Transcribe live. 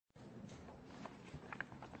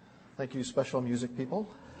Thank you, special music people.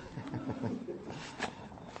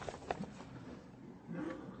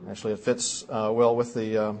 Actually, it fits well with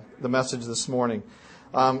the message this morning.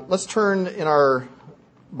 Let's turn in our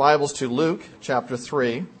Bibles to Luke chapter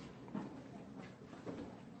 3.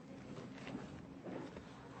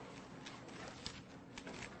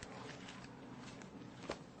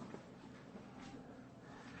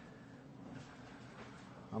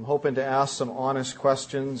 I'm hoping to ask some honest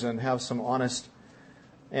questions and have some honest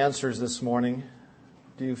answers this morning.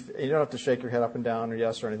 You don't have to shake your head up and down or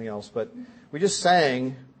yes or anything else, but we just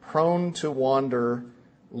sang, "Prone to wander,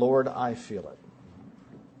 Lord, I feel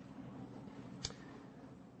it."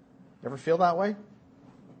 Ever feel that way?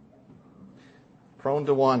 Prone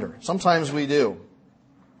to wander. Sometimes we do.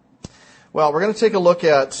 Well, we're going to take a look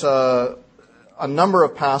at a number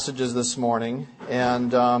of passages this morning,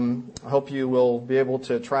 and I hope you will be able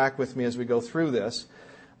to track with me as we go through this.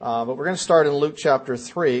 But we're going to start in Luke chapter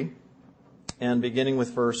 3 and beginning with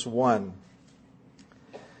verse 1.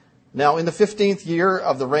 Now, in the 15th year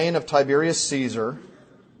of the reign of Tiberius Caesar,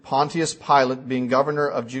 Pontius Pilate being governor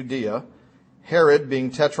of Judea, Herod being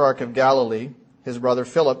tetrarch of Galilee, his brother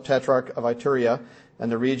Philip tetrarch of Iturea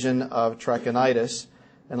and the region of Trachonitis,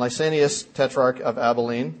 and Lysanias tetrarch of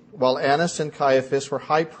Abilene, while Annas and Caiaphas were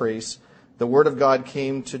high priests, the word of God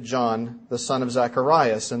came to John, the son of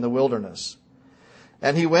Zacharias, in the wilderness.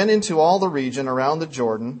 And he went into all the region around the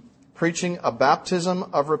Jordan, preaching a baptism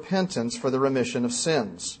of repentance for the remission of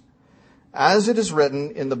sins. As it is written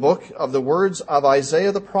in the book of the words of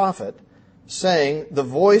Isaiah the prophet, saying, "The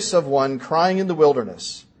voice of one crying in the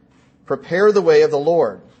wilderness, prepare the way of the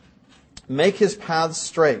Lord, make his paths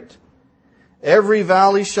straight. Every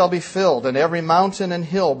valley shall be filled, and every mountain and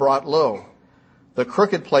hill brought low. The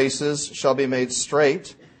crooked places shall be made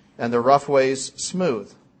straight, and the rough ways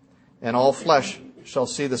smooth. And all flesh shall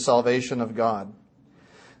see the salvation of God."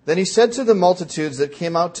 Then he said to the multitudes that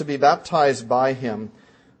came out to be baptized by him,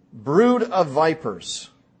 "Brood of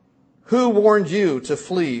vipers, who warned you to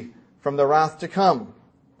flee from the wrath to come?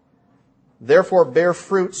 Therefore bear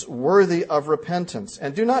fruits worthy of repentance,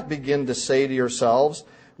 and do not begin to say to yourselves,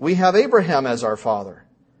 'We have Abraham as our father.'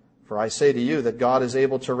 For I say to you that God is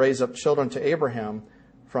able to raise up children to Abraham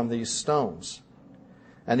from these stones.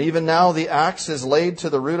 And even now the axe is laid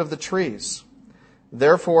to the root of the trees.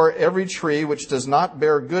 Therefore every tree which does not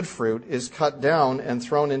bear good fruit is cut down and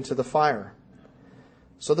thrown into the fire."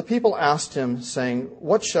 So the people asked him, saying,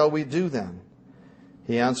 "What shall we do then?"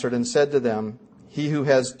 He answered and said to them, "He who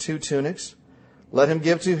has 2 tunics, let him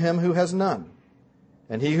give to him who has none.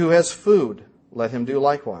 And he who has food, let him do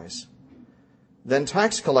likewise." Then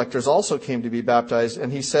tax collectors also came to be baptized,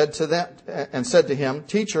 and he said to him,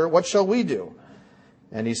 "Teacher, what shall we do?"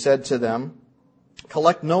 And he said to them,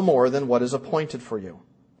 "Collect no more than what is appointed for you."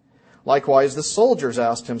 Likewise the soldiers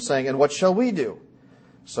asked him, saying, "And what shall we do?"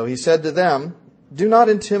 So he said to them, "Do not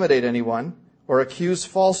intimidate anyone or accuse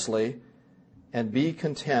falsely, and be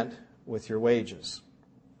content with your wages."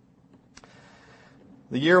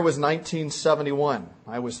 The year was 1971.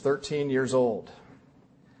 I was 13 years old.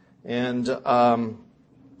 And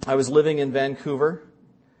I was living in Vancouver,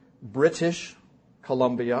 British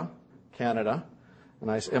Columbia, Canada. And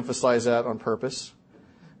I emphasize that on purpose.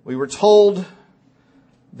 We were told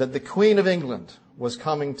that the Queen of England was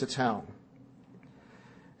coming to town.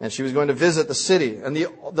 And she was going to visit the city. And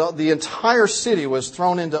the entire city was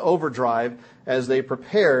thrown into overdrive as they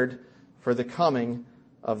prepared for the coming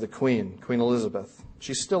of the Queen, Queen Elizabeth.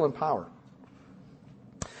 She's still in power.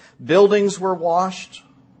 Buildings were washed.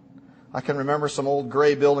 I can remember some old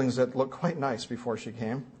gray buildings that looked quite nice before she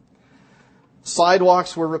came.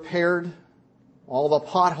 Sidewalks were repaired. All the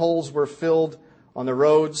potholes were filled on the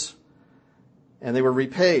roads, and they were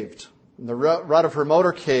repaved. The route of her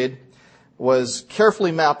motorcade was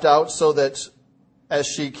carefully mapped out so that as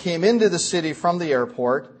she came into the city from the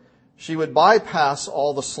airport, she would bypass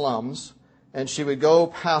all the slums, and she would go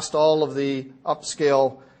past all of the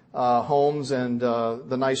upscale homes and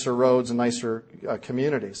the nicer roads and nicer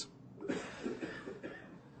communities.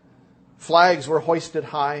 Flags were hoisted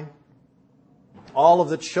high. All of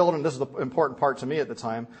the children, this is the important part to me at the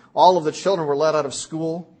time, all of the children were let out of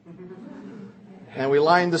school. And we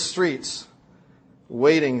lined the streets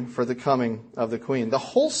waiting for the coming of the Queen. The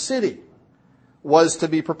whole city was to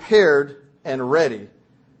be prepared and ready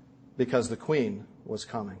because the Queen was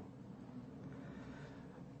coming.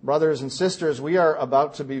 Brothers and sisters, we are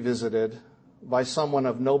about to be visited by someone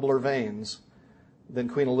of nobler veins than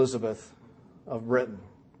Queen Elizabeth of Britain.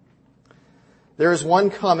 There is one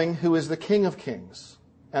coming who is the King of Kings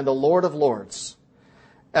and the Lord of Lords,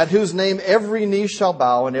 at whose name every knee shall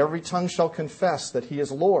bow and every tongue shall confess that he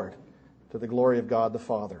is Lord, to the glory of God the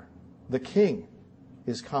Father. The King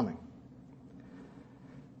is coming.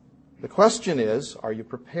 The question is, are you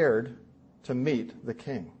prepared to meet the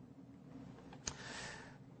King?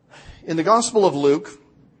 In the Gospel of Luke,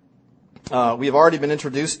 we have already been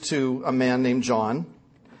introduced to a man named John.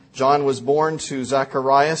 John was born to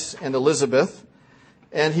Zacharias and Elizabeth,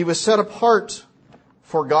 and he was set apart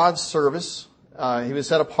for God's service. He was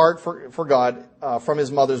set apart for God from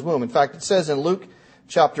his mother's womb. In fact, it says in Luke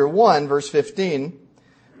chapter 1, verse 15,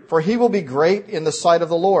 "For he will be great in the sight of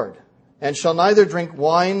the Lord, and shall neither drink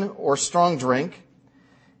wine or strong drink.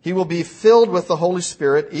 He will be filled with the Holy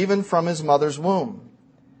Spirit even from his mother's womb.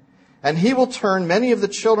 And he will turn many of the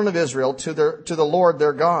children of Israel to the Lord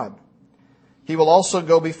their God. He will also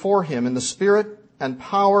go before him in the spirit and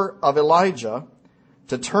power of Elijah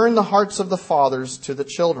to turn the hearts of the fathers to the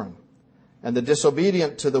children, and the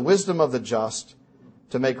disobedient to the wisdom of the just,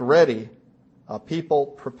 to make ready a people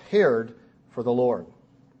prepared for the Lord."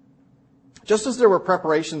 Just as there were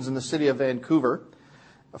preparations in the city of Vancouver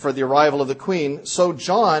for the arrival of the Queen, so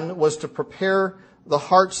John was to prepare the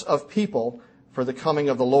hearts of people for the coming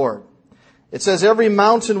of the Lord. It says every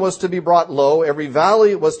mountain was to be brought low, every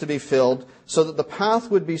valley was to be filled, so that the path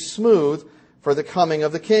would be smooth for the coming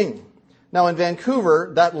of the King. Now in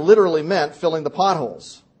Vancouver, that literally meant filling the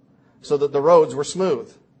potholes so that the roads were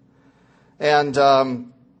smooth. And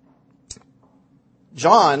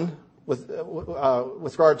John, with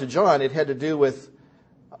regard to John, it had to do with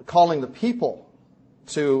calling the people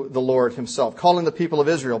to the Lord himself, calling the people of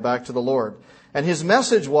Israel back to the Lord. And his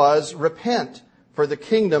message was, repent, for the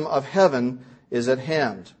kingdom of heaven is at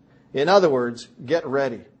hand. In other words, get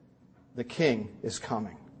ready. The King is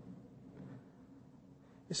coming.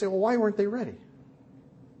 You say, well, why weren't they ready?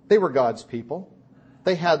 They were God's people.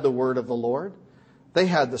 They had the word of the Lord. They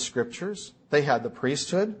had the scriptures. They had the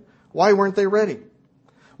priesthood. Why weren't they ready?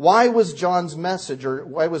 Why was John's message, or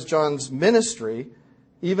why was John's ministry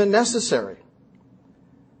even necessary?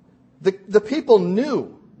 The people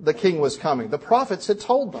knew the King was coming. The prophets had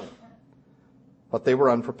told them. But they were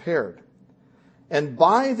unprepared. And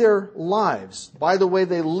by their lives, by the way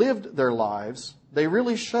they lived their lives, they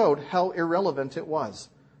really showed how irrelevant it was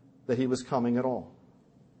that he was coming at all.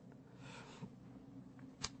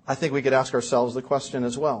 I think we could ask ourselves the question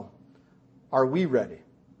as well. Are we ready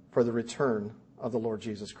for the return of the Lord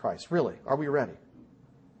Jesus Christ? Really, are we ready?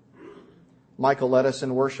 Michael led us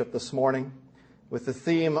in worship this morning with the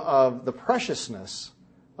theme of the preciousness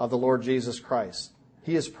of the Lord Jesus Christ.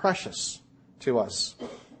 He is precious to us.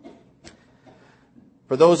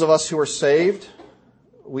 For those of us who are saved,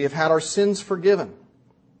 we have had our sins forgiven.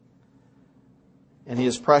 And he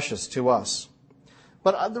is precious to us.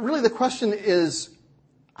 But really the question is,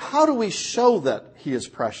 how do we show that he is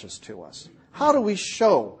precious to us? How do we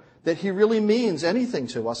show that he really means anything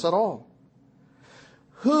to us at all?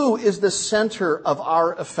 Who is the center of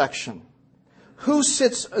our affection? Who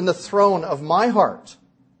sits in the throne of my heart?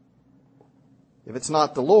 If it's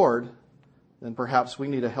not the Lord, then perhaps we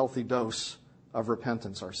need a healthy dose of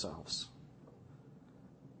repentance ourselves.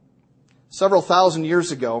 Several thousand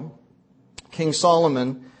years ago, King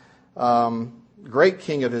Solomon, great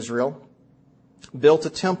king of Israel, built a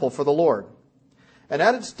temple for the Lord. And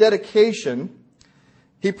at its dedication,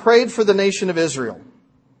 he prayed for the nation of Israel.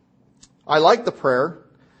 I like the prayer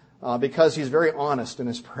because he's very honest in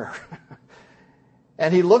his prayer.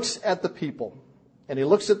 And he looks at the people, and he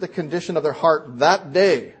looks at the condition of their heart that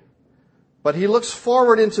day. But he looks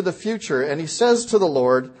forward into the future, and he says to the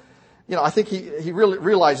Lord, I think he really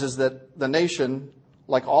realizes that the nation,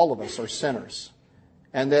 like all of us, are sinners.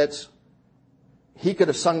 And that he could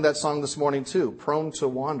have sung that song this morning too, prone to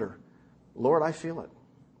wander. Lord, I feel it.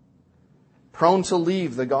 Prone to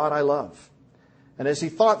leave the God I love. And as he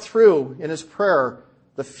thought through in his prayer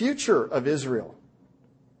the future of Israel,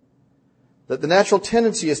 that the natural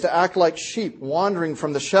tendency is to act like sheep, wandering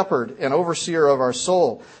from the shepherd and overseer of our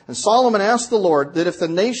soul. And Solomon asked the Lord that if the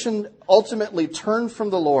nation ultimately turned from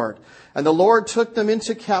the Lord, and the Lord took them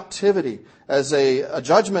into captivity as a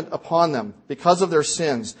judgment upon them because of their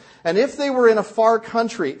sins, and if they were in a far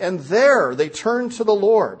country, and there they turned to the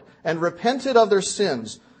Lord and repented of their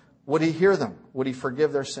sins, would he hear them? Would he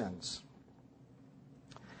forgive their sins?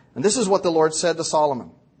 And this is what the Lord said to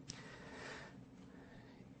Solomon.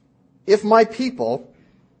 If my people,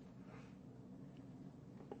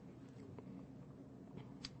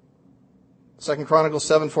 2 Chronicles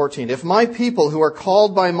 7:14, if my people who are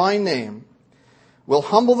called by my name will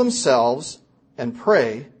humble themselves and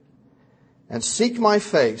pray and seek my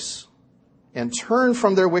face and turn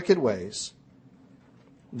from their wicked ways,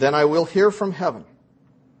 then I will hear from heaven.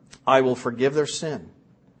 I will forgive their sin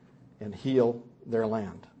and heal their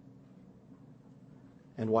land.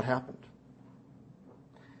 And what happened?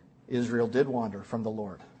 Israel did wander from the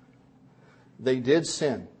Lord. They did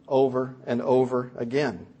sin over and over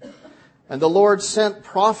again. And the Lord sent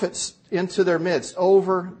prophets into their midst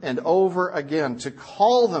over and over again to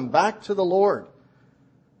call them back to the Lord.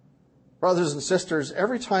 Brothers and sisters,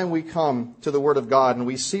 every time we come to the Word of God and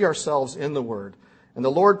we see ourselves in the Word, and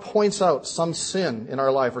the Lord points out some sin in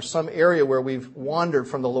our life or some area where we've wandered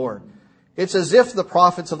from the Lord, it's as if the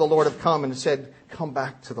prophets of the Lord have come and said, come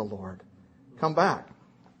back to the Lord. Come back.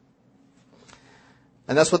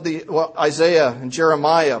 And that's what Isaiah and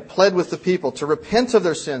Jeremiah pled with the people, to repent of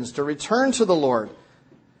their sins, to return to the Lord.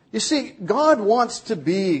 You see, God wants to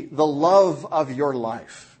be the love of your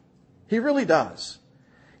life. He really does.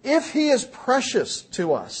 If He is precious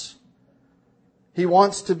to us, He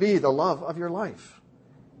wants to be the love of your life.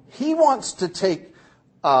 He wants to take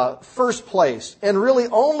first place and really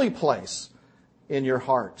only place in your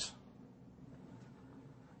heart.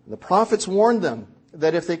 The prophets warned them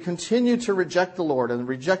that if they continued to reject the Lord and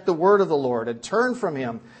reject the word of the Lord and turn from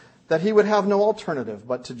Him, that He would have no alternative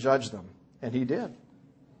but to judge them. And He did.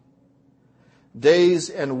 Days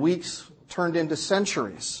and weeks turned into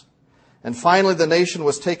centuries. And finally the nation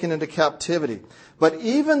was taken into captivity. But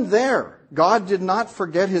even there, God did not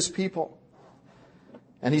forget His people.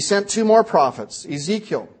 And He sent 2 more prophets,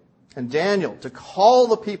 Ezekiel and Daniel, to call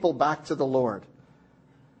the people back to the Lord.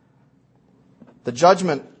 The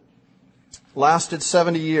judgment lasted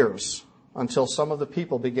 70 years until some of the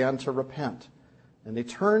people began to repent. And they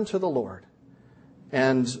turned to the Lord.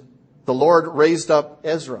 And the Lord raised up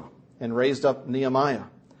Ezra and raised up Nehemiah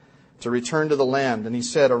to return to the land. And He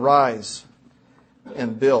said, arise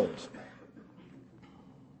and build.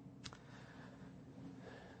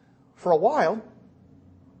 For a while,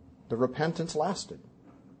 the repentance lasted.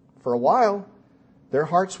 For a while, their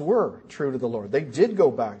hearts were true to the Lord. They did go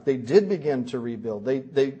back. They did begin to rebuild. They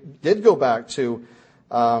did go back to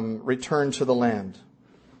return to the land.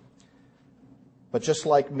 But just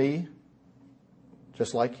like me,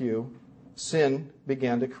 just like you, sin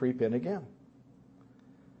began to creep in again.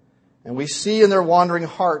 And we see in their wandering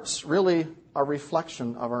hearts really a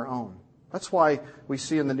reflection of our own. That's why we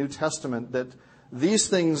see in the New Testament that these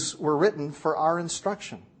things were written for our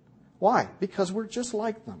instruction. Why? Because we're just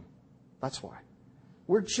like them. That's why.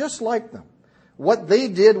 We're just like them. What they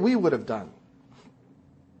did, we would have done.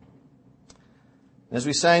 As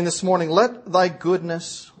we sang this morning, let Thy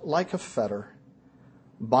goodness, like a fetter,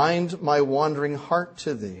 bind my wandering heart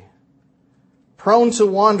to Thee. Prone to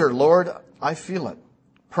wander, Lord, I feel it.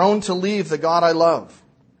 Prone to leave the God I love.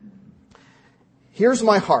 Here's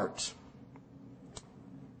my heart.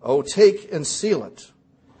 Oh, take and seal it.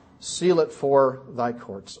 Seal it for Thy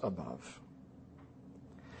courts above.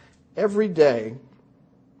 Every day,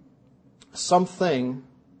 something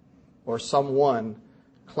or someone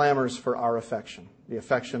clamors for our affection, the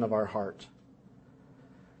affection of our heart.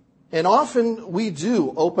 And often we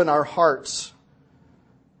do open our hearts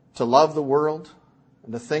to love the world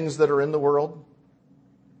and the things that are in the world.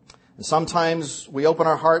 And sometimes we open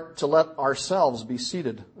our heart to let ourselves be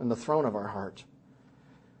seated in the throne of our heart.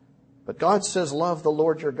 But God says, love the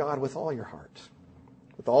Lord your God with all your heart,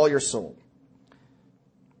 with all your soul,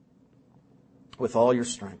 with all your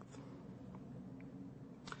strength.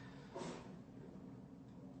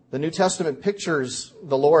 The New Testament pictures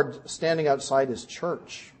the Lord standing outside His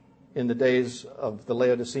church in the days of the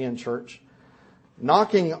Laodicean church,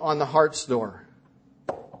 knocking on the heart's door.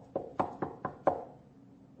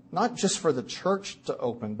 Not just for the church to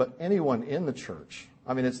open, but anyone in the church.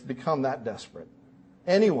 I mean, it's become that desperate.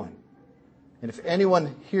 Anyone. And if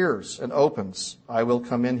anyone hears and opens, I will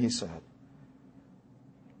come in, He said.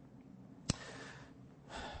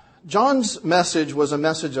 John's message was a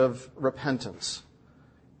message of repentance.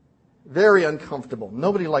 Very uncomfortable.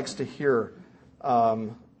 Nobody likes to hear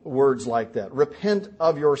words like that. Repent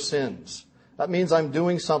of your sins. That means I'm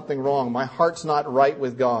doing something wrong. My heart's not right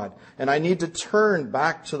with God. And I need to turn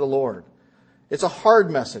back to the Lord. It's a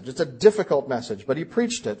hard message. It's a difficult message. But He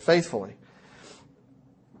preached it faithfully.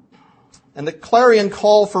 And the clarion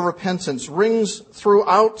call for repentance rings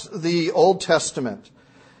throughout the Old Testament.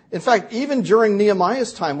 In fact, even during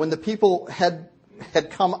Nehemiah's time, when the people had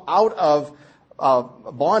come out of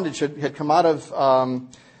bondage, had come out of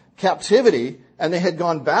captivity, and they had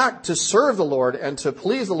gone back to serve the Lord and to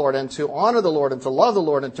please the Lord and to honor the Lord and to love the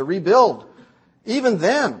Lord and to rebuild, even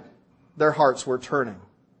then their hearts were turning.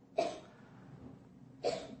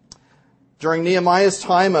 During Nehemiah's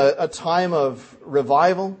time, a time of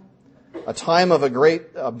revival, a time of a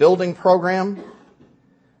great building program,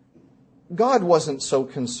 God wasn't so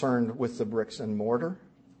concerned with the bricks and mortar.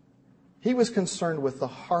 He was concerned with the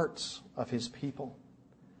hearts of His people.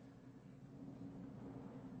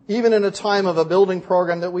 Even in a time of a building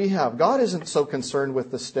program that we have, God isn't so concerned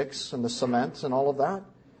with the sticks and the cement and all of that.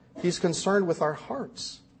 He's concerned with our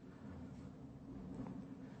hearts.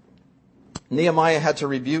 Nehemiah had to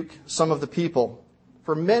rebuke some of the people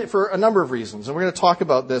for a number of reasons. And we're going to talk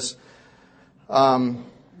about this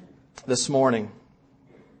this morning.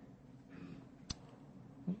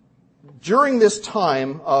 During this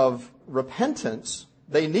time of repentance,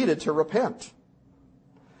 they needed to repent.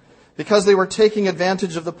 Because they were taking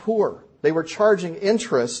advantage of the poor. They were charging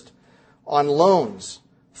interest on loans,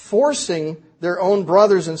 forcing their own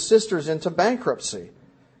brothers and sisters into bankruptcy,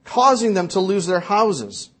 causing them to lose their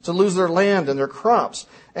houses, to lose their land and their crops.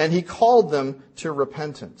 And he called them to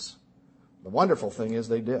repentance. The wonderful thing is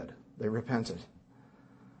they did. They repented.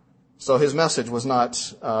 So his message was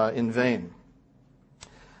not in vain.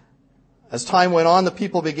 As time went on, the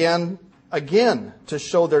people began again to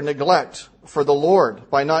show their neglect for the Lord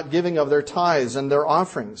by not giving of their tithes and their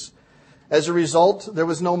offerings. As a result, there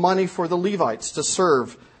was no money for the Levites to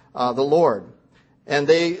serve the Lord. And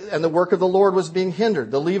the work of the Lord was being hindered.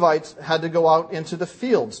 The Levites had to go out into the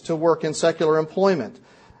fields to work in secular employment.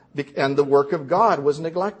 And the work of God was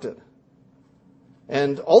neglected.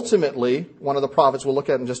 And ultimately, one of the prophets we'll look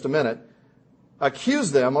at in just a minute,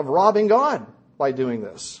 accused them of robbing God by doing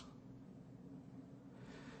this.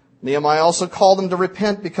 Nehemiah also called them to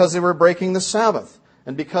repent because they were breaking the Sabbath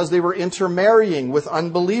and because they were intermarrying with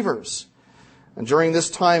unbelievers. And during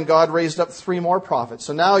this time, God raised up 3 more prophets.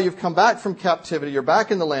 So now you've come back from captivity. You're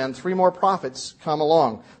back in the land. 3 more prophets come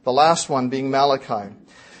along. The last one being Malachi.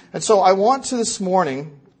 And so I want to this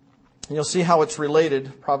morning, and you'll see how it's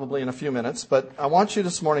related probably in a few minutes, but I want you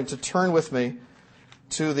this morning to turn with me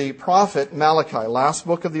to the prophet Malachi, last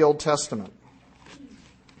book of the Old Testament.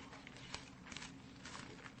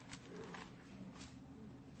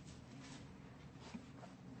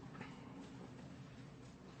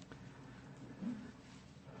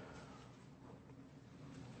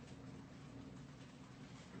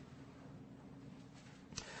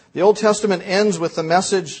 The Old Testament ends with the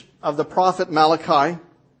message of the prophet Malachi.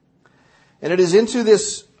 And it is into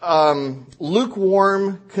this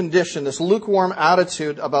lukewarm condition, this lukewarm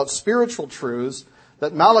attitude about spiritual truths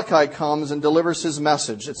that Malachi comes and delivers his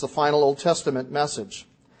message. It's the final Old Testament message.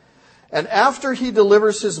 And after he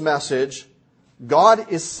delivers his message,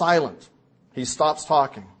 God is silent. He stops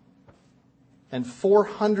talking. And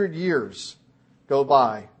 400 years go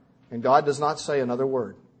by, and God does not say another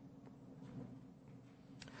word.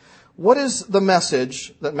 What is the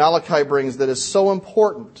message that Malachi brings that is so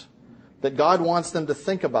important that God wants them to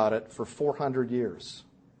think about it for 400 years?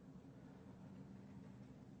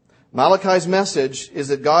 Malachi's message is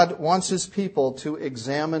that God wants his people to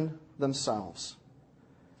examine themselves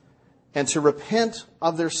and to repent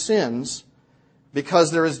of their sins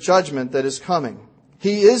because there is judgment that is coming.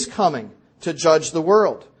 He is coming to judge the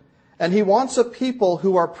world. And he wants a people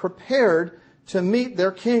who are prepared to meet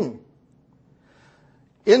their king.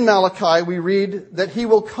 In Malachi, we read that he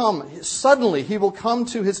will come. Suddenly, he will come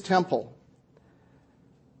to his temple.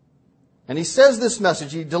 And he says this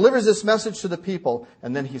message. He delivers this message to the people,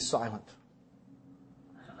 and then he's silent.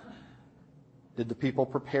 Did the people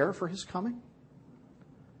prepare for his coming?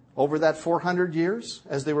 Over that 400 years,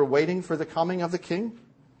 as they were waiting for the coming of the king?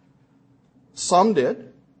 Some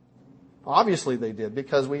did. Obviously they did,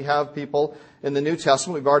 because we have people in the New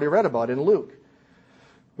Testament we've already read about in Luke.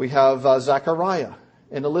 We have Zechariah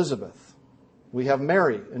and Elizabeth. We have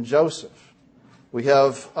Mary and Joseph. We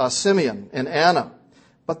have Simeon and Anna.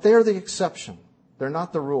 But they're the exception. They're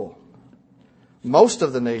not the rule. Most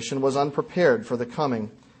of the nation was unprepared for the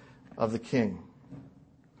coming of the king.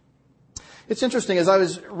 It's interesting, as I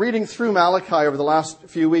was reading through Malachi over the last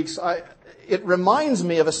few weeks, it reminds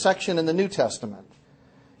me of a section in the New Testament.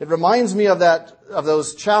 It reminds me of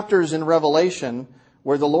those chapters in Revelation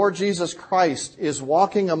where the Lord Jesus Christ is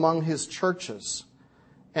walking among his churches.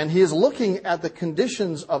 And he is looking at the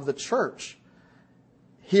conditions of the church.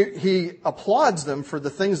 He applauds them for the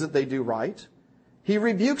things that they do right. He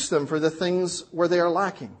rebukes them for the things where they are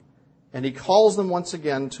lacking. And he calls them once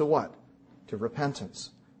again to what? To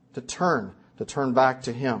repentance. To turn back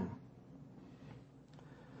to him.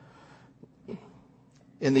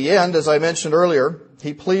 In the end, as I mentioned earlier,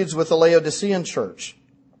 he pleads with the Laodicean church.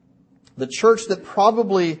 The church that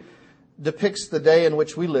probably depicts the day in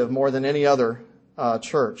which we live more than any other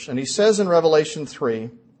church. And he says in Revelation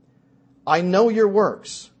 3, I know your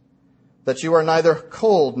works, that you are neither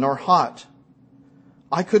cold nor hot.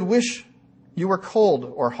 I could wish you were cold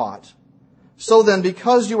or hot. So then,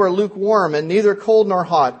 because you are lukewarm and neither cold nor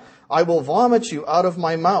hot, I will vomit you out of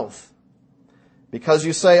my mouth. Because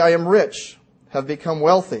you say, I am rich, have become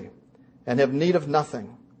wealthy, and have need of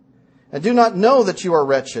nothing, And do not know that you are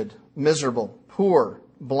wretched, miserable, poor,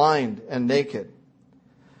 blind, and naked?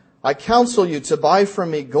 I counsel you to buy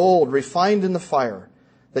from me gold refined in the fire,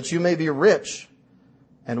 that you may be rich,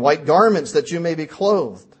 and white garments that you may be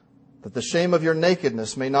clothed, that the shame of your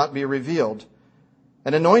nakedness may not be revealed,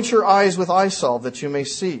 and anoint your eyes with eye salve that you may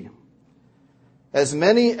see. As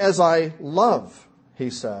many as I love, he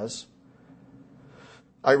says,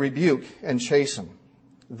 I rebuke and chasten.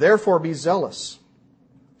 Therefore be zealous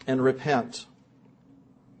and repent.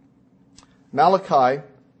 Malachi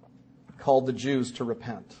called the Jews to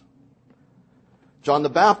repent. John the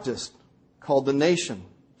Baptist called the nation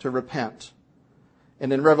to repent.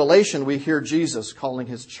 And in Revelation, we hear Jesus calling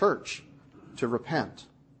his church to repent,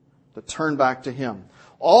 to turn back to him.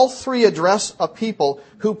 All three address a people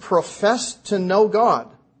who profess to know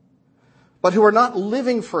God, but who are not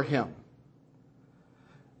living for him.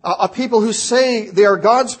 A people who say they are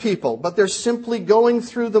God's people, but they're simply going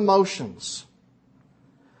through the motions.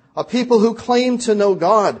 A people who claim to know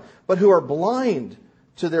God, but who are blind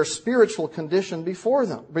to their spiritual condition before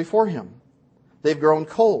him. They've grown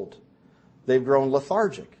cold. They've grown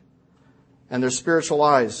lethargic. And their spiritual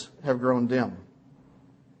eyes have grown dim.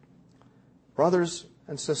 Brothers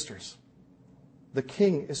and sisters, the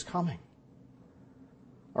King is coming.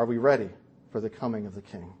 Are we ready for the coming of the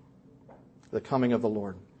King? The coming of the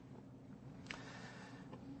Lord.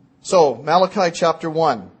 So, Malachi chapter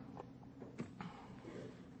 1.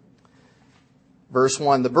 Verse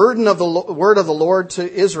 1. The burden of the word of the Lord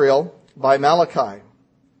to Israel by Malachi.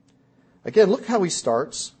 Again, look how he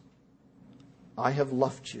starts. I have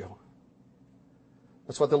loved you.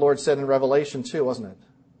 That's what the Lord said in Revelation too, wasn't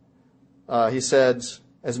it? He said,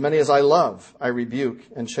 as many as I love, I rebuke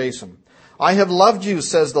and chasten. I have loved you,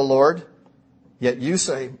 says the Lord. Yet you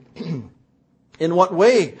say, in what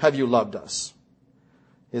way have you loved us?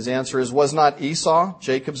 His answer is, was not Esau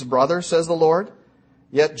Jacob's brother, says the Lord?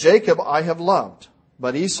 Yet Jacob I have loved,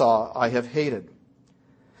 but Esau I have hated.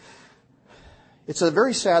 It's a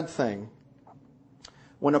very sad thing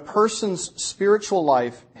when a person's spiritual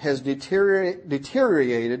life has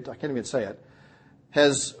deteriorated, I can't even say it,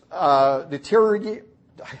 has deteriorated,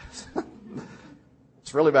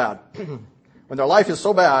 it's really bad. When their life is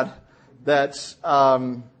so bad that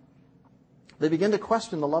they begin to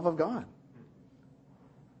question the love of God.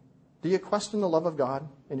 Do you question the love of God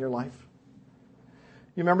in your life?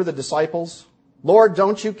 You remember the disciples? Lord,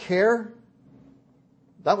 don't you care?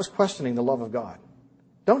 That was questioning the love of God.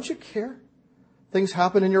 Don't you care? Things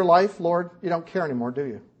happen in your life, Lord, you don't care anymore, do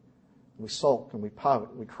you? We sulk and we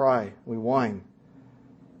pout, we cry, and we whine.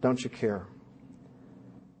 Don't you care?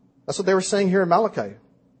 That's what they were saying here in Malachi.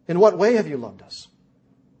 In what way have you loved us?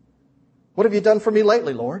 What have you done for me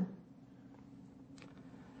lately, Lord?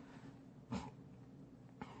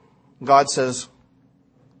 God says,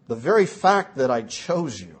 the very fact that I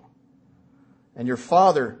chose you and your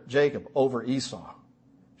father, Jacob, over Esau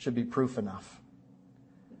should be proof enough.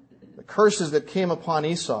 The curses that came upon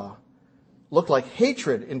Esau looked like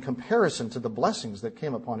hatred in comparison to the blessings that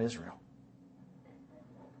came upon Israel.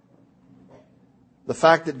 The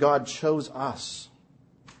fact that God chose us,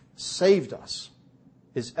 saved us,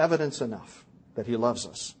 is evidence enough that he loves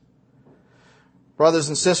us. Brothers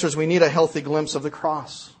and sisters, we need a healthy glimpse of the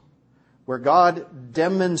cross, where God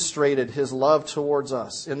demonstrated his love towards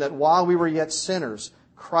us, in that while we were yet sinners,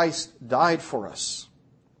 Christ died for us.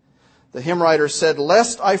 The hymn writer said,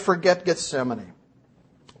 lest I forget Gethsemane,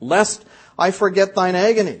 lest I forget thine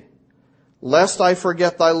agony, lest I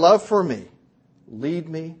forget thy love for me, lead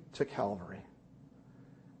me to Calvary.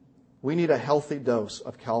 We need a healthy dose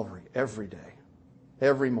of Calvary every day,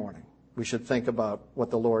 every morning. We should think about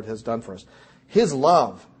what the Lord has done for us. His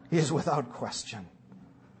love is without question.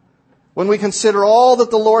 When we consider all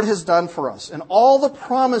that the Lord has done for us and all the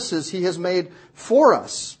promises he has made for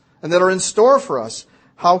us and that are in store for us,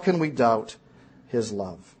 how can we doubt his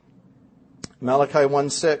love? Malachi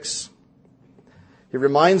 1:6. He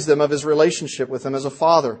reminds them of his relationship with them as a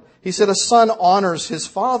father. He said, a son honors his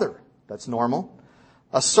father. That's normal.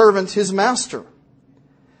 A servant his master.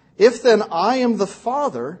 If then I am the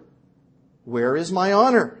father, where is my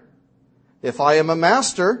honor? If I am a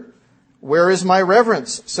master, where is my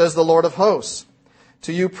reverence, says the Lord of hosts?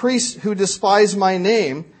 To you priests who despise my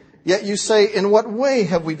name, yet you say, in what way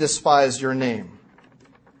have we despised your name?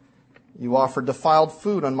 You offer defiled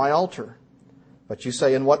food on my altar. But you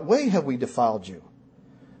say, in what way have we defiled you?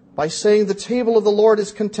 By saying the table of the Lord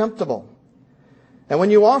is contemptible. And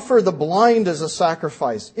when you offer the blind as a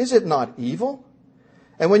sacrifice, is it not evil?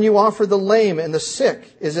 And when you offer the lame and the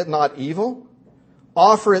sick, is it not evil?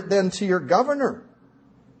 Offer it then to your governor.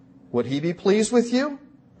 Would he be pleased with you?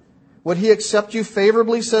 Would he accept you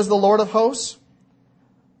favorably, says the Lord of hosts?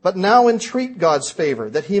 But now entreat God's favor,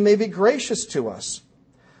 that he may be gracious to us.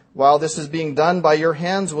 While this is being done by your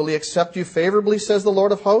hands, will he accept you favorably, says the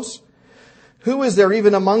Lord of hosts? Who is there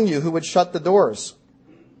even among you who would shut the doors,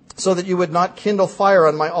 so that you would not kindle fire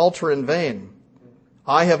on my altar in vain?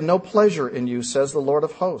 I have no pleasure in you, says the Lord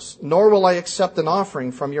of hosts, nor will I accept an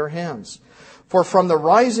offering from your hands. For from the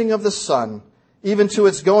rising of the sun, even to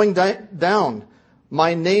its going down,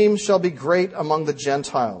 my name shall be great among the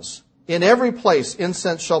Gentiles. In every place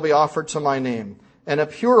incense shall be offered to my name, and a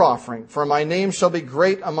pure offering, for my name shall be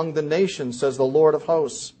great among the nations, says the Lord of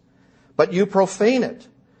hosts. But you profane it,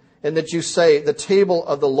 in that you say, the table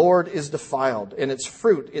of the Lord is defiled, and its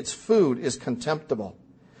fruit, its food, is contemptible.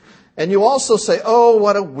 And you also say, oh,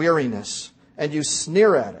 what a weariness, and you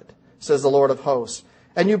sneer at it, says the Lord of hosts.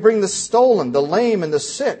 And you bring the stolen, the lame, and the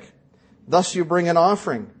sick. Thus you bring an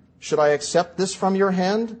offering. Should I accept this from your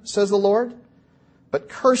hand, says the Lord? But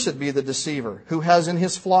cursed be the deceiver, who has in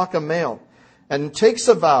his flock a male, and takes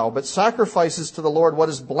a vow, but sacrifices to the Lord what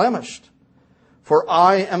is blemished. For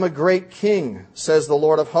I am a great king, says the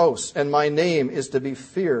Lord of hosts, and my name is to be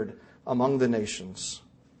feared among the nations.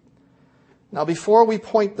 Now, before we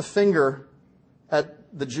point the finger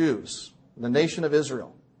at the Jews, the nation of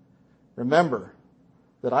Israel, remember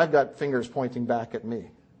that I've got fingers pointing back at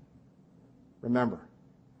me. Remember.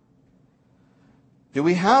 Do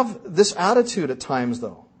we have this attitude at times,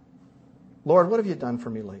 though? Lord, what have you done for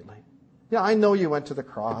me lately? Yeah, I know you went to the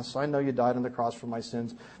cross. I know you died on the cross for my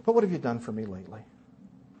sins. But what have you done for me lately?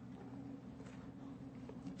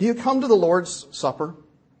 Do you come to the Lord's Supper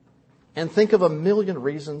and think of a million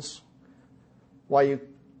reasons why you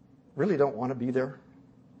really don't want to be there?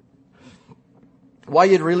 Why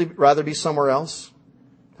you'd really rather be somewhere else?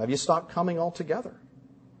 Have you stopped coming altogether?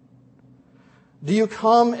 Do you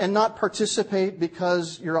come and not participate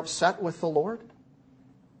because you're upset with the Lord?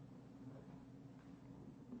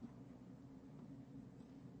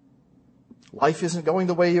 Life isn't going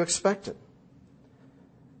the way you expected.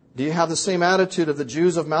 Do you have the same attitude of the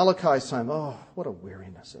Jews of Malachi's time? Oh, what a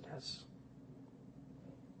weariness it is.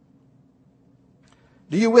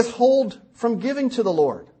 Do you withhold from giving to the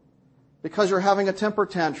Lord because you're having a temper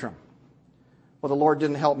tantrum? Well, the Lord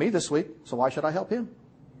didn't help me this week, so why should I help him?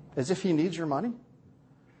 As if he needs your money.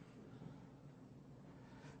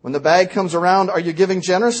 When the bag comes around, are you giving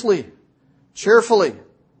generously, cheerfully,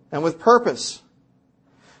 and with purpose?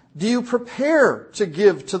 Do you prepare to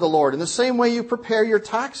give to the Lord in the same way you prepare your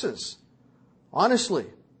taxes? Honestly.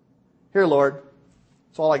 Here, Lord,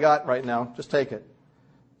 that's all I got right now. Just take it.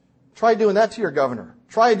 Try doing that to your governor.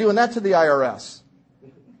 Try doing that to the IRS.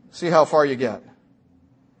 See how far you get.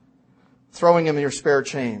 Throwing him your spare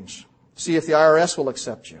change. See if the IRS will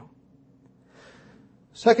accept you.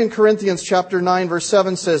 2 Corinthians chapter 9 verse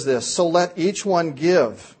 7 says this, so let each one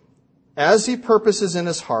give as he purposes in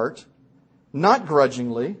his heart, not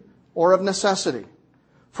grudgingly or of necessity.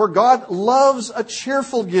 For God loves a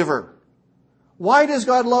cheerful giver. Why does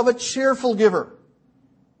God love a cheerful giver?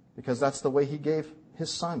 Because that's the way he gave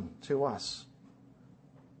his Son to us.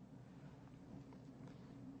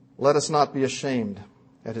 Let us not be ashamed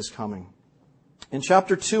at his coming. In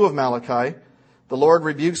chapter 2 of Malachi, the Lord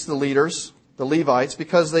rebukes the leaders, the Levites,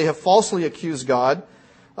 because they have falsely accused God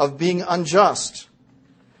of being unjust.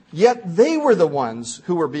 Yet they were the ones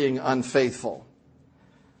who were being unfaithful.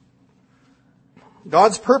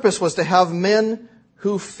 God's purpose was to have men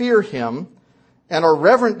who fear him and are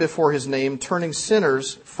reverent before his name, turning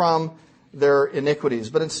sinners from their iniquities.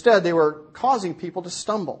 But instead, they were causing people to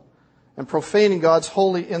stumble and profaning God's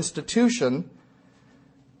holy institution.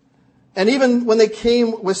 And even when they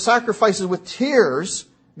came with sacrifices with tears,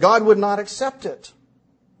 God would not accept it.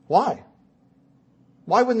 Why?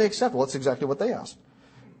 Why wouldn't they accept it? Well, that's exactly what they asked.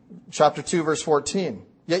 Chapter 2, verse 14.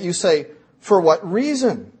 Yet you say, for what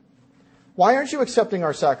reason? Why aren't you accepting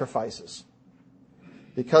our sacrifices?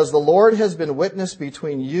 Because the Lord has been witness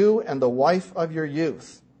between you and the wife of your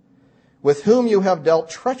youth, with whom you have dealt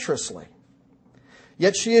treacherously.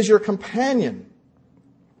 Yet she is your companion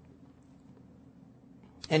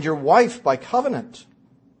and your wife by covenant.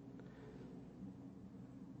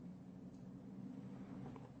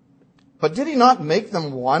 But did he not make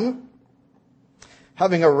them one,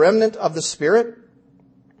 having a remnant of the Spirit?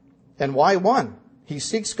 And why one? He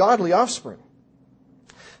seeks godly offspring.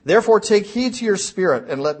 Therefore take heed to your spirit,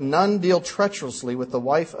 and let none deal treacherously with the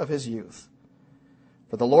wife of his youth.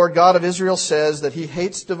 For the Lord God of Israel says that he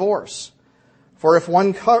hates divorce. For it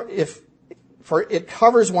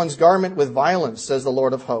covers one's garment with violence, says the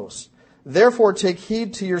Lord of hosts. Therefore take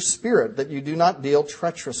heed to your spirit, that you do not deal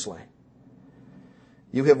treacherously.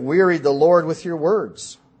 You have wearied the Lord with your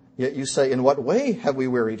words, Yet you say, in what way have we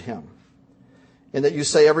wearied him? In that you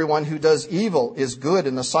say everyone who does evil is good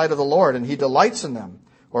in the sight of the Lord, and he delights in them.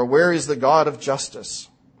 Or where is the God of justice?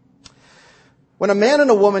 When a man and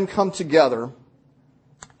a woman come together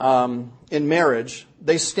in marriage,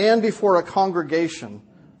 they stand before a congregation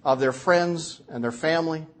of their friends and their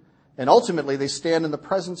family, and ultimately they stand in the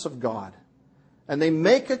presence of God. And they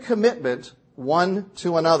make a commitment one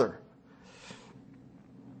to another.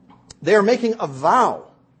 They are making a vow,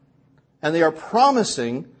 and they are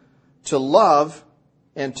promising to love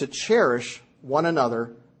and to cherish one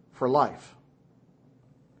another for life.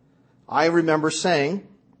 I remember saying,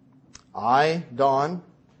 I, Dawn,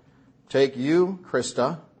 take you,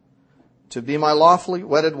 Krista, to be my lawfully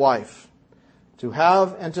wedded wife, to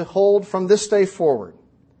have and to hold from this day forward,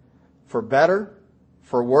 for better,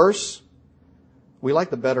 for worse. We like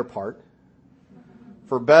the better part.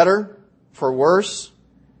 For better, for worse,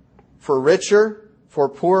 for richer, for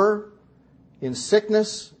poorer, in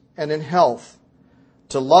sickness and in health,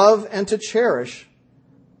 to love and to cherish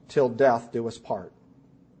till death do us part.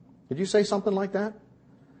 Did you say something like that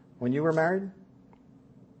when you were married?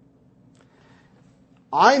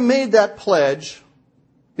 I made that pledge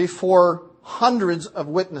before hundreds of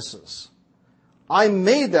witnesses. I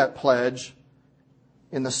made that pledge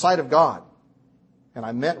in the sight of God, and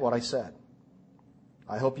I meant what I said.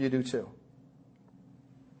 I hope you do too.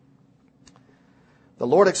 The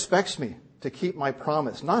Lord expects me to keep my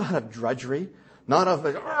promise, not out of drudgery, not out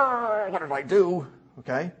of, what did I do?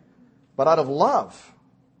 Okay? But out of love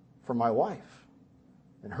for my wife,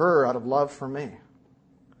 and her out of love for me.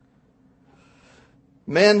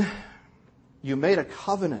 Men, you made a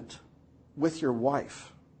covenant with your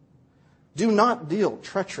wife. Do not deal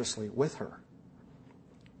treacherously with her.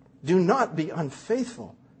 Do not be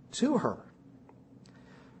unfaithful to her.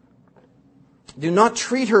 Do not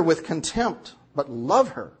treat her with contempt, but love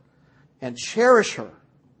her and cherish her.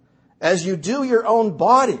 As you do your own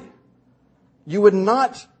body, you would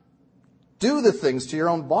not do the things to your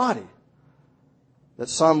own body that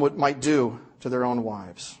some might do to their own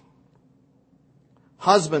wives.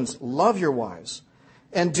 Husbands, love your wives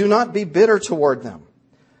and do not be bitter toward them.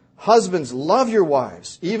 Husbands, love your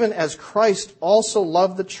wives, even as Christ also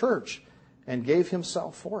loved the church and gave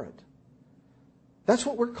himself for it. That's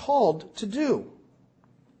what we're called to do.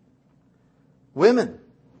 Women,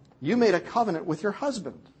 you made a covenant with your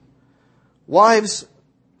husband. Wives,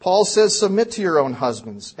 Paul says, submit to your own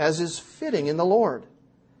husbands, as is fitting in the Lord.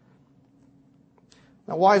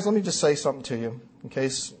 Now, wives, let me just say something to you, in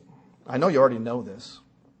case I know you already know this.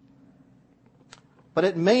 But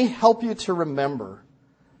it may help you to remember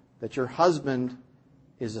that your husband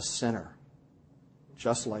is a sinner,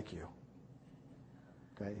 just like you.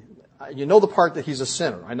 Okay? You know the part that he's a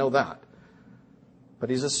sinner. I know that. But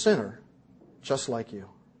he's a sinner, just like you.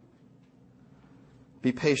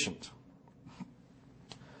 Be patient.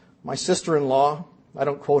 My sister-in-law, I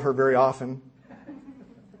don't quote her very often,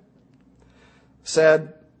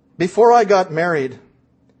 said, before I got married,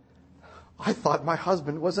 I thought my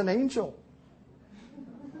husband was an angel.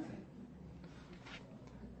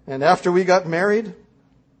 And after we got married,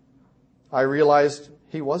 I realized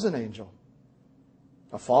he was an angel.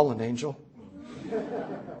 A fallen angel.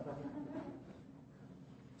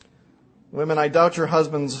 Women, I doubt your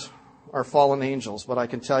husbands are fallen angels, but I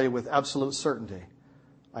can tell you with absolute certainty,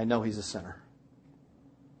 I know he's a sinner.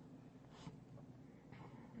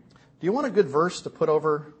 Do you want a good verse to put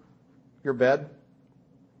over your bed?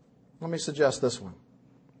 Let me suggest this one.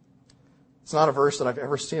 It's not a verse that I've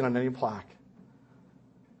ever seen on any plaque.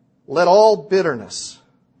 Let all bitterness,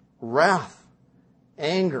 wrath,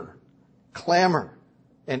 anger, clamor,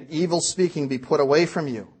 and evil speaking be put away from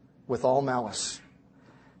you with all malice.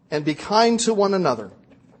 And be kind to one another,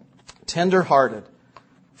 tender-hearted,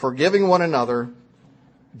 forgiving one another,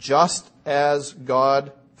 just as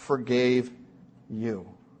God forgave you.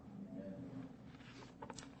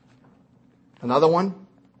 Another one,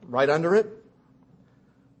 right under it.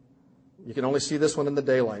 You can only see this one in the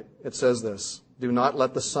daylight. It says this: do not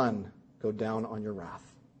let the sun go down on your wrath.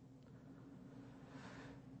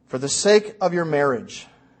 For the sake of your marriage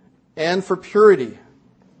and for purity,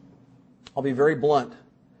 I'll be very blunt.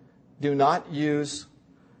 Do not use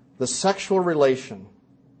the sexual relation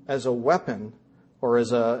as a weapon or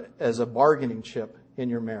as a bargaining chip in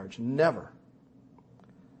your marriage. Never.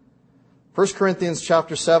 1 Corinthians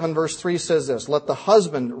chapter 7, verse 3 says this: let the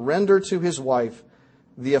husband render to his wife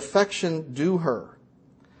the affection due her,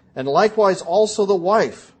 and likewise also the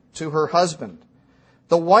wife to her husband.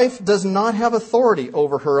 The wife does not have authority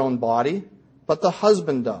over her own body, but the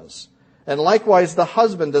husband does. And likewise the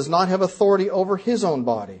husband does not have authority over his own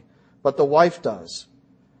body, but the wife does.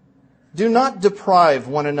 Do not deprive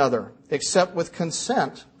one another, except with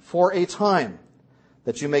consent for a time,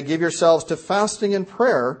 that you may give yourselves to fasting and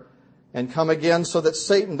prayer, and come again so that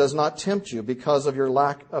Satan does not tempt you because of your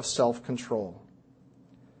lack of self-control.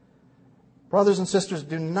 Brothers and sisters,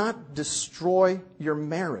 do not destroy your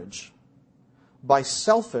marriage by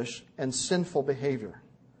selfish and sinful behavior.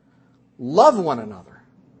 Love one another,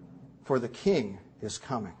 for the King is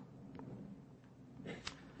coming.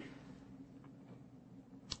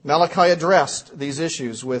 Malachi addressed these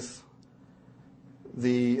issues with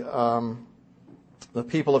the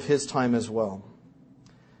people of his time as well.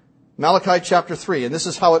 Malachi chapter 3, and this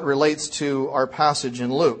is how it relates to our passage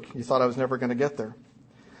in Luke. You thought I was never going to get there.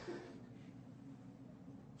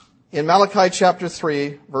 In Malachi chapter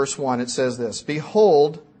 3, verse 1, it says this,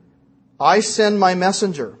 Behold, I send my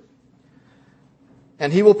messenger,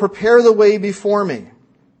 and he will prepare the way before me.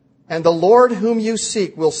 And the Lord whom you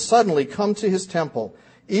seek will suddenly come to his temple,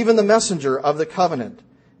 even the messenger of the covenant,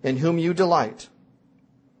 in whom you delight.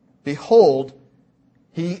 Behold,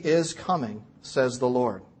 he is coming, says the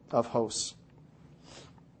Lord of hosts.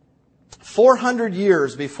 400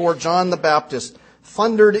 years before John the Baptist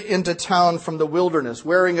thundered into town from the wilderness,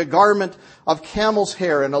 wearing a garment of camel's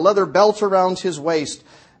hair and a leather belt around his waist,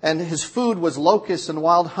 and his food was locusts and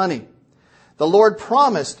wild honey, the Lord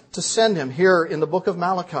promised to send him here in the book of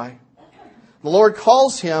Malachi. The Lord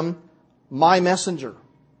calls him my messenger.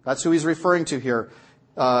 That's who he's referring to here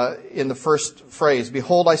in the first phrase.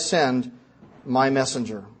 Behold, I send my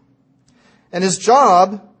messenger. And his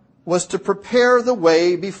job was to prepare the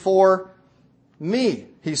way before me,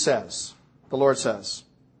 he says. The Lord says.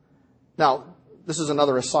 Now, this is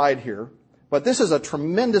another aside here, but this is a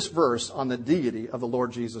tremendous verse on the deity of the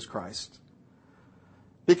Lord Jesus Christ.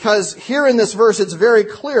 Because here in this verse, it's very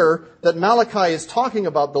clear that Malachi is talking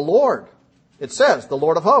about the Lord. It says, the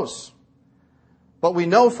Lord of hosts. But we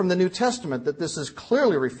know from the New Testament that this is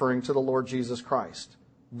clearly referring to the Lord Jesus Christ.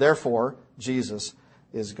 Therefore, Jesus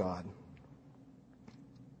is God.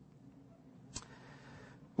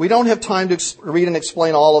 We don't have time to read and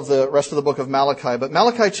explain all of the rest of the book of Malachi, but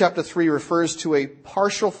Malachi chapter 3 refers to a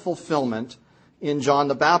partial fulfillment in John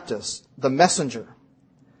the Baptist, the messenger.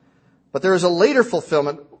 But there is a later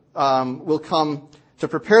fulfillment will come to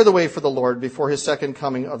prepare the way for the Lord before his second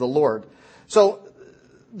coming of the Lord. So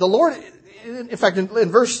the Lord, in fact, in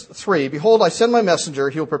verse 3, Behold, I send my messenger,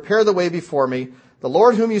 he will prepare the way before me. The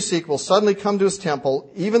Lord whom you seek will suddenly come to his temple,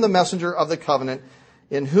 even the messenger of the covenant,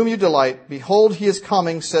 in whom you delight. Behold, he is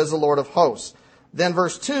coming, says the Lord of hosts. Then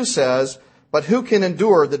verse 2 says, But who can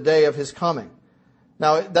endure the day of his coming?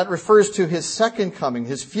 Now, that refers to his second coming,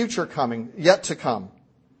 his future coming, yet to come.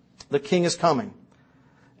 The King is coming.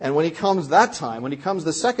 And when he comes that time, when he comes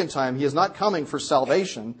the second time, he is not coming for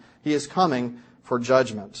salvation. He is coming for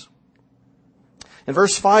judgment. In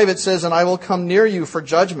verse 5 it says, And I will come near you for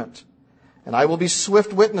judgment, and I will be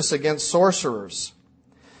swift witness against sorcerers.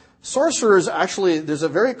 Sorcerers, actually, there's a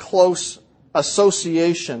very close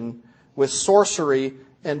association with sorcery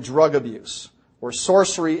and drug abuse, or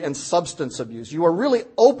sorcery and substance abuse. You are really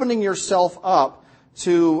opening yourself up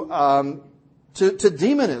to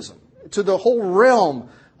demonism, to the whole realm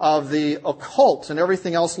of the occult and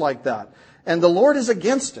everything else like that. And the Lord is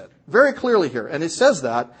against it, very clearly here. And it says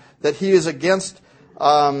that he is against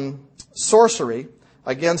sorcery,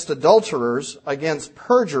 against adulterers, against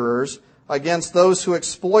perjurers, against those who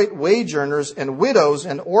exploit wage earners and widows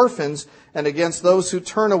and orphans, and against those who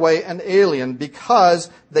turn away an alien, because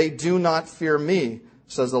they do not fear me,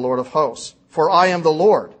 says the Lord of hosts. For I am the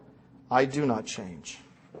Lord, I do not change.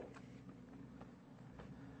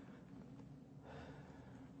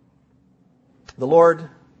 The Lord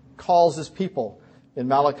calls his people in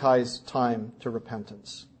Malachi's time to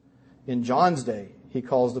repentance. In John's day, he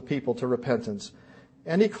calls the people to repentance.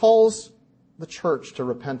 And he calls the church to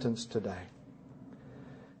repentance today.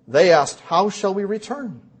 They asked, How shall we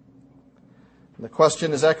return? And the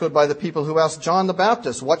question is echoed by the people who asked John the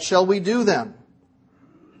Baptist, What shall we do then?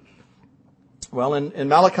 Well, in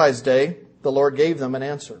Malachi's day, the Lord gave them an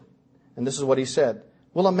answer. And this is what he said.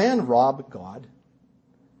 Will a man rob God?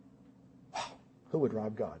 Who would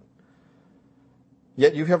rob God?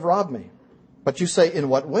 Yet you have robbed me. But you say, In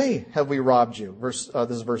what way have we robbed you? This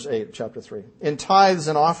is verse 8 of chapter 3. In tithes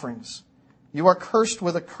and offerings. You are cursed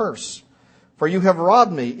with a curse, for you have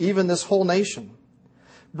robbed me, even this whole nation.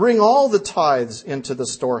 Bring all the tithes into the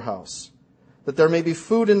storehouse, that there may be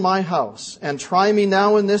food in my house. And try me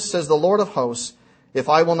now in this, says the Lord of hosts, if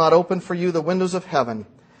I will not open for you the windows of heaven,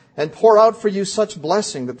 and pour out for you such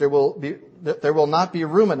blessing that there will not be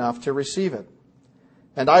room enough to receive it.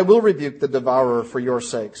 And I will rebuke the devourer for your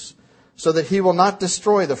sakes, so that he will not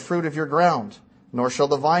destroy the fruit of your ground, nor shall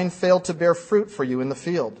the vine fail to bear fruit for you in the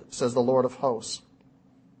field, says the Lord of hosts.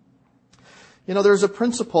 You know, there's a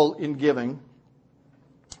principle in giving.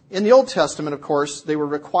 In the Old Testament, of course, they were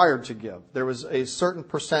required to give. There was a certain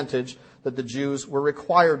percentage that the Jews were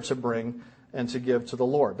required to bring and to give to the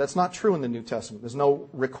Lord. That's not true in the New Testament. There's no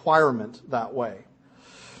requirement that way.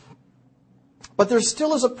 But there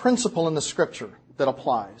still is a principle in the Scripture that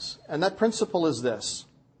applies. And that principle is this: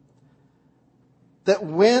 that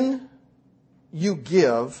when you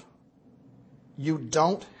give, you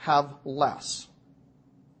don't have less.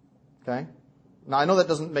 Okay? Now, I know that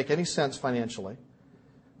doesn't make any sense financially.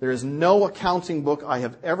 There is no accounting book I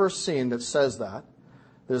have ever seen that says that.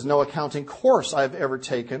 There's no accounting course I've ever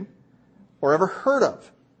taken or ever heard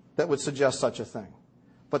of that would suggest such a thing.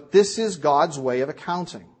 But this is God's way of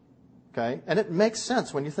accounting. Okay? And it makes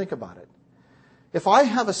sense when you think about it. If I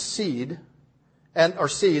have a seed or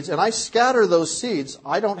seeds and I scatter those seeds,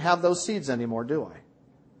 I don't have those seeds anymore, do I?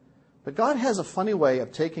 But God has a funny way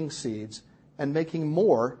of taking seeds and making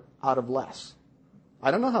more out of less. I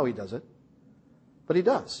don't know how He does it, but He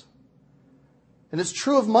does. And it's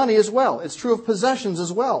true of money as well. It's true of possessions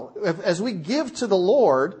as well. As we give to the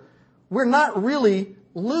Lord, we're not really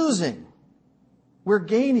losing. We're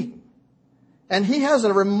gaining. And He has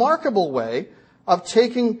a remarkable way of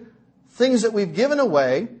taking things that we've given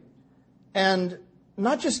away and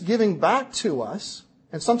not just giving back to us.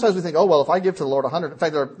 And sometimes we think, oh, well, if I give to the Lord $100, in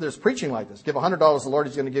fact, there's preaching like this. Give $100 to the Lord,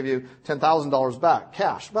 He's going to give you $10,000 back,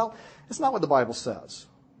 cash. Well, it's not what the Bible says.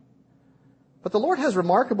 But the Lord has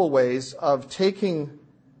remarkable ways of taking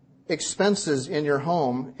expenses in your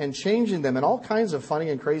home and changing them in all kinds of funny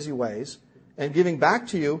and crazy ways and giving back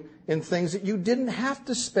to you in things that you didn't have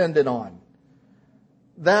to spend it on.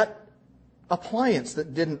 That appliance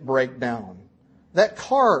that didn't break down. That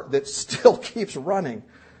car that still keeps running.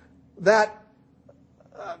 That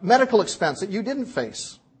medical expense that you didn't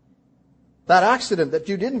face. That accident that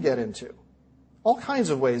you didn't get into. All kinds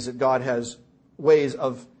of ways that God has ways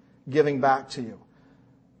of giving back to you.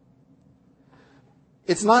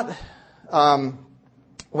 It's not,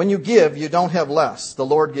 when you give, you don't have less. The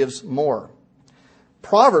Lord gives more.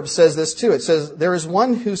 Proverbs says this too. It says, there is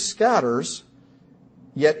one who scatters,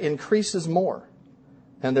 yet increases more.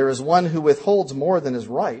 And there is one who withholds more than is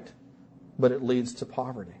right, but it leads to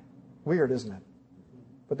poverty. Weird, isn't it?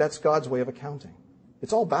 But that's God's way of accounting.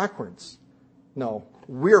 It's all backwards. No,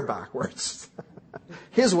 we're backwards.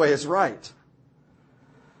 His way is right.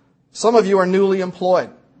 Some of you are newly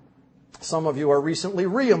employed. Some of you are recently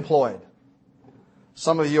re-employed.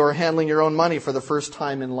 Some of you are handling your own money for the first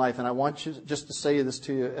time in life. And I want you just to say this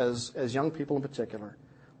to you as young people in particular.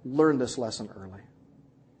 Learn this lesson early.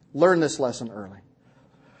 Learn this lesson early.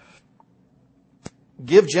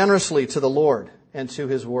 Give generously to the Lord and to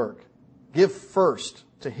His work. Give first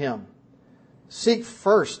to Him. Seek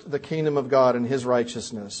first the kingdom of God and His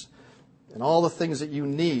righteousness. And all the things that you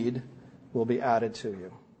need will be added to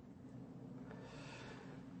you.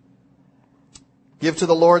 Give to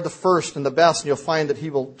the Lord the first and the best, and you'll find that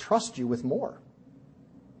He will trust you with more.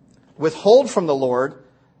 Withhold from the Lord,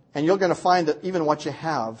 and you're going to find that even what you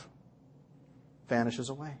have vanishes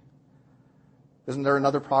away. Isn't there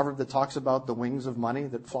another proverb that talks about the wings of money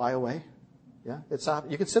that fly away? Yeah,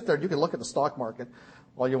 you can sit there and you can look at the stock market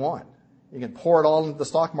all you want. You can pour it all into the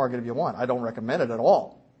stock market if you want. I don't recommend it at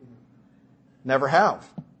all. Never have.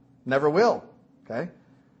 Never will. Okay?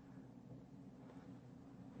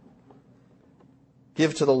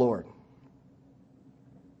 Give to the Lord.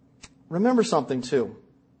 Remember something too.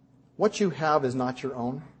 What you have is not your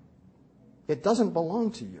own. It doesn't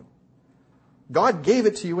belong to you. God gave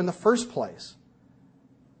it to you in the first place.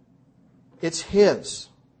 It's His.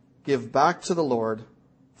 Give back to the Lord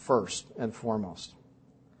first and foremost.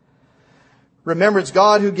 Remember, it's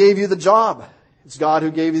God who gave you the job. It's God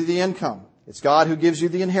who gave you the income. It's God who gives you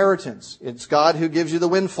the inheritance. It's God who gives you the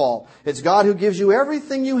windfall. It's God who gives you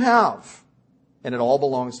everything you have. And it all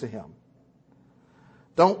belongs to Him.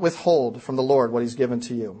 Don't withhold from the Lord what He's given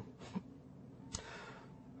to you.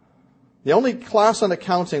 The only class on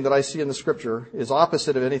accounting that I see in the Scripture is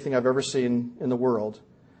opposite of anything I've ever seen in the world.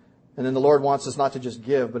 And then the Lord wants us not to just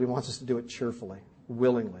give, but He wants us to do it cheerfully,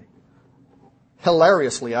 willingly.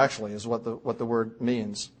 Hilariously, actually, is what the word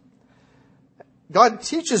means. God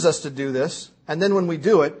teaches us to do this, and then when we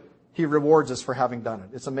do it, He rewards us for having done it.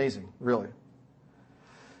 It's amazing, really.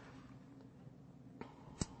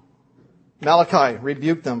 Malachi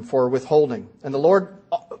rebuked them for withholding. And the Lord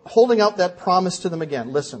holding out that promise to them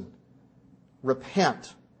again. Listen,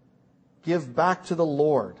 repent. Give back to the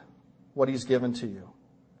Lord what He's given to you.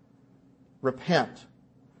 Repent.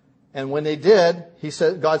 And when they did,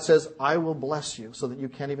 God says, I will bless you so that you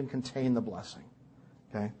can't even contain the blessing.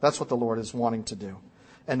 Okay? That's what the Lord is wanting to do.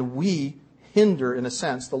 And we hinder, in a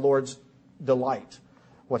sense, the Lord's delight,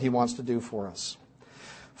 what He wants to do for us.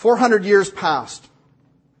 400 years passed.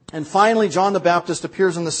 And finally, John the Baptist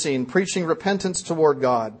appears on the scene, preaching repentance toward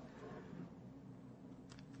God.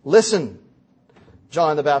 Listen,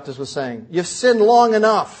 John the Baptist was saying, you've sinned long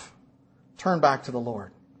enough. Turn back to the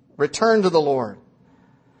Lord. Return to the Lord.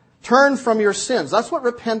 Turn from your sins. That's what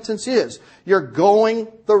repentance is. You're going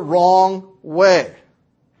the wrong way.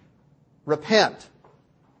 Repent.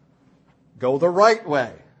 Go the right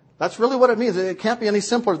way. That's really what it means. It can't be any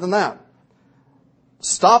simpler than that.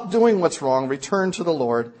 Stop doing what's wrong. Return to the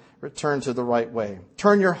Lord. Return to the right way.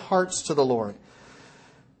 Turn your hearts to the Lord.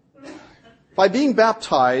 By being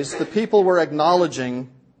baptized, the people were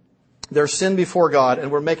acknowledging their sin before God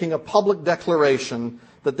and were making a public declaration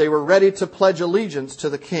that they were ready to pledge allegiance to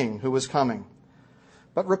the King who was coming.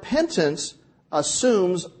 But repentance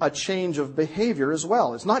assumes a change of behavior as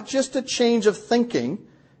well. It's not just a change of thinking,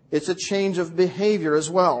 it's a change of behavior as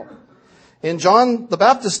well. In John the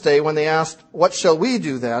Baptist's day, when they asked, what shall we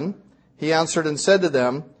do then? He answered and said to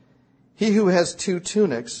them, he who has 2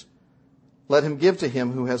 tunics, let him give to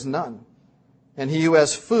him who has none. And he who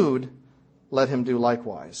has food, let him do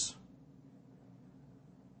likewise.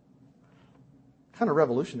 Kind of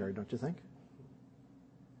revolutionary, don't you think?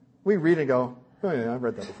 We read and go, oh yeah, I've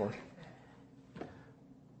read that before.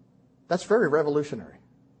 That's very revolutionary.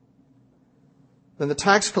 Then the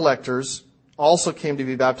tax collectors also came to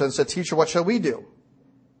be baptized and said, Teacher, what shall we do?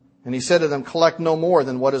 And he said to them, collect no more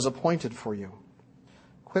than what is appointed for you.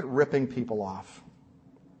 Quit ripping people off.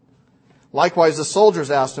 Likewise, the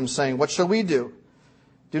soldiers asked him, saying, what shall we do?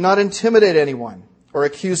 Do not intimidate anyone or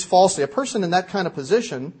accuse falsely. A person in that kind of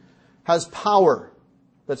position has power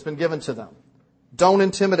that's been given to them. Don't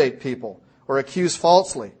intimidate people or accuse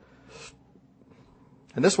falsely.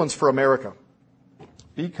 And this one's for America.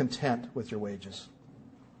 Be content with your wages.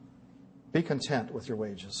 Be content with your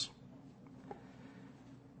wages.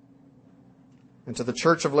 And to the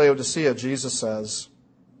church of Laodicea, Jesus says,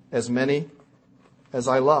 as many as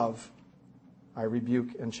I love, I rebuke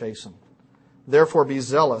and chasten. Therefore be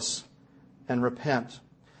zealous and repent.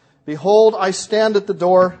 Behold, I stand at the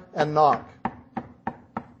door and knock.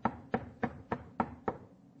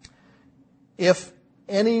 If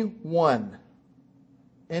anyone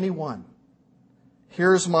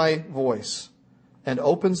hears my voice and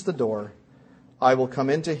opens the door, I will come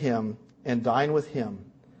into him and dine with him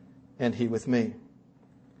and he with me.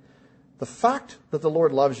 The fact that the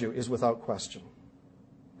Lord loves you is without question.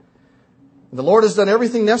 The Lord has done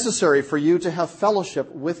everything necessary for you to have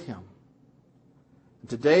fellowship with Him.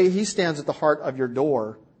 Today, He stands at the heart of your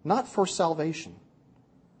door, not for salvation,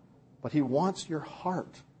 but He wants your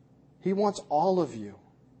heart. He wants all of you.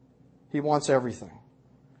 He wants everything.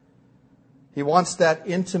 He wants that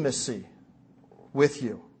intimacy with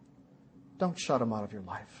you. Don't shut Him out of your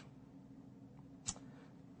life.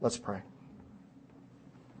 Let's pray.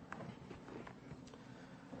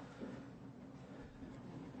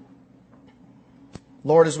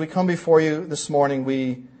 Lord, as we come before you this morning,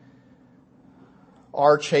 we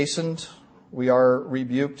are chastened. We are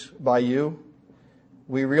rebuked by you.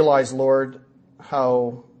 We realize, Lord,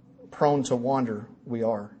 how prone to wander we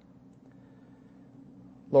are.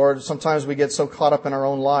 Lord, sometimes we get so caught up in our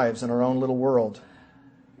own lives, in our own little world,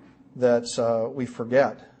 that we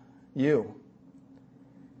forget you.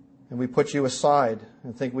 And we put you aside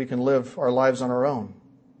and think we can live our lives on our own.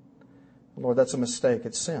 Lord, that's a mistake.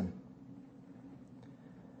 It's sin.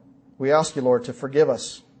 We ask you, Lord, to forgive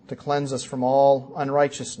us, to cleanse us from all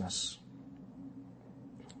unrighteousness.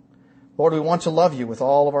 Lord, we want to love you with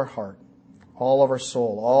all of our heart, all of our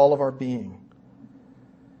soul, all of our being.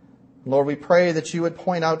 Lord, we pray that you would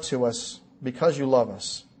point out to us, because you love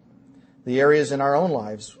us, the areas in our own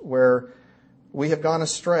lives where we have gone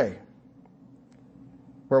astray,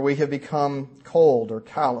 where we have become cold or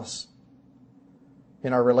callous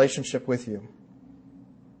in our relationship with you.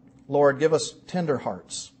 Lord, give us tender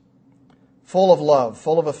hearts, full of love,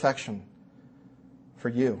 full of affection for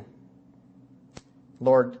you.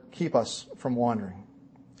 Lord, keep us from wandering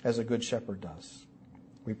as a good shepherd does.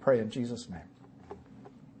 We pray in Jesus' name.